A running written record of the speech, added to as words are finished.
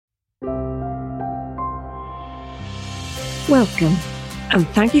Welcome, and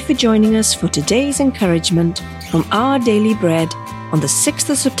thank you for joining us for today's encouragement from Our Daily Bread on the 6th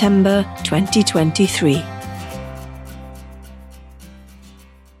of September 2023.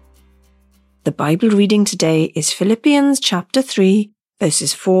 The Bible reading today is Philippians chapter 3,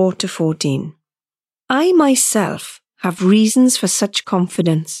 verses 4 to 14. I myself have reasons for such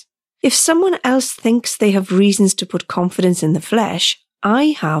confidence. If someone else thinks they have reasons to put confidence in the flesh,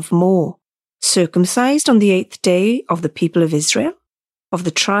 I have more. Circumcised on the 8th day of the people of Israel, of the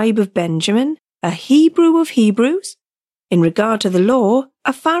tribe of Benjamin, a Hebrew of Hebrews, in regard to the law,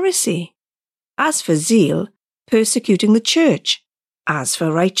 a Pharisee. As for zeal, persecuting the church. As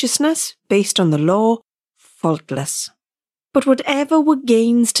for righteousness, based on the law, faultless. But whatever were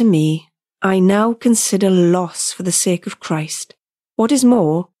gains to me, I now consider loss for the sake of Christ. What is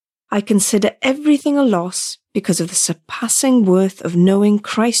more, I consider everything a loss because of the surpassing worth of knowing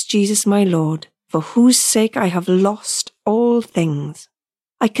Christ Jesus my Lord, for whose sake I have lost all things.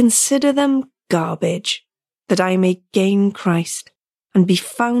 I consider them garbage, that I may gain Christ, and be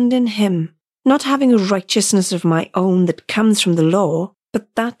found in him, not having a righteousness of my own that comes from the law,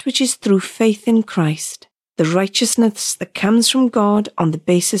 but that which is through faith in Christ, the righteousness that comes from God on the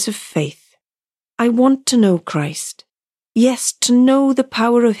basis of faith. I want to know Christ. Yes, to know the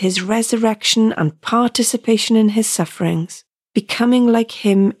power of his resurrection and participation in his sufferings, becoming like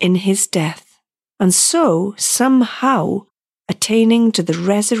him in his death, and so, somehow, attaining to the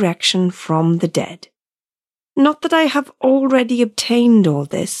resurrection from the dead. Not that I have already obtained all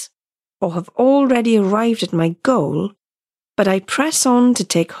this, or have already arrived at my goal, but I press on to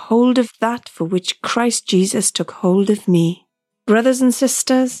take hold of that for which Christ Jesus took hold of me. Brothers and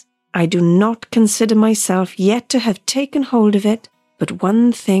sisters, I do not consider myself yet to have taken hold of it, but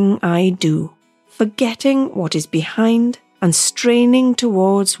one thing I do, forgetting what is behind and straining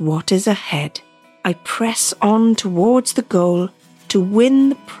towards what is ahead. I press on towards the goal to win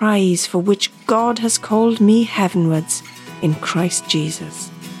the prize for which God has called me heavenwards in Christ Jesus.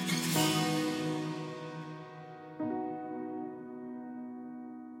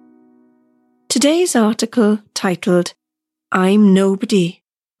 Today's article, titled, I'm Nobody,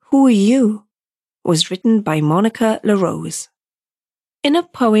 Who Are You?, was written by Monica LaRose. In a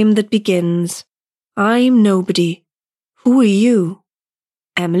poem that begins, I'm nobody, who are you?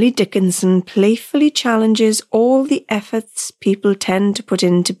 Emily Dickinson playfully challenges all the efforts people tend to put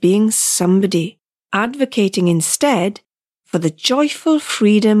into being somebody, advocating instead for the joyful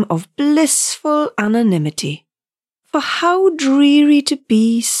freedom of blissful anonymity. For how dreary to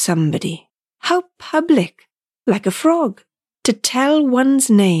be somebody, how public, like a frog, to tell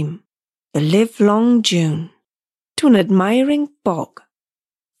one's name, the livelong June, to an admiring bog.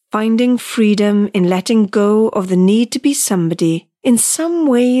 Finding freedom in letting go of the need to be somebody in some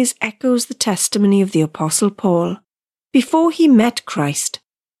ways echoes the testimony of the Apostle Paul. Before he met Christ,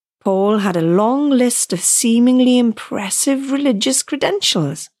 Paul had a long list of seemingly impressive religious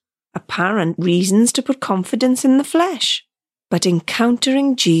credentials, apparent reasons to put confidence in the flesh. But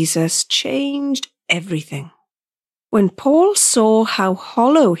encountering Jesus changed everything. When Paul saw how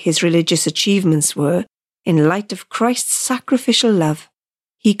hollow his religious achievements were in light of Christ's sacrificial love,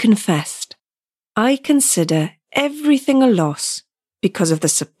 he confessed, I consider everything a loss because of the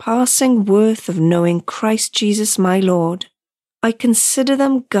surpassing worth of knowing Christ Jesus my Lord. I consider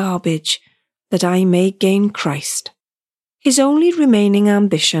them garbage that I may gain Christ. His only remaining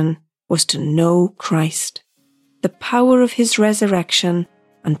ambition was to know Christ, the power of his resurrection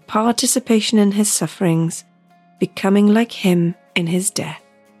and participation in his sufferings, becoming like him in his death.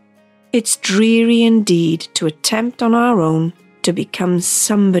 It's dreary indeed to attempt on our own to become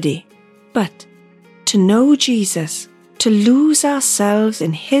somebody, but to know Jesus, to lose ourselves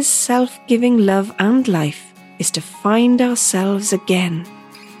in his self-giving love and life, is to find ourselves again,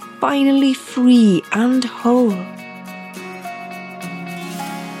 finally free and whole.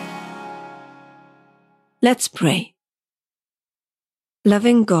 Let's pray.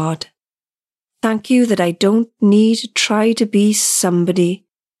 Loving God, thank you that I don't need to try to be somebody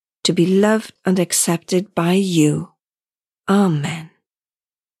to be loved and accepted by you. Amen.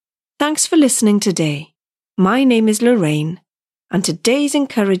 Thanks for listening today. My name is Lorraine, and today's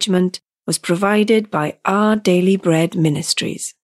encouragement was provided by Our Daily Bread Ministries.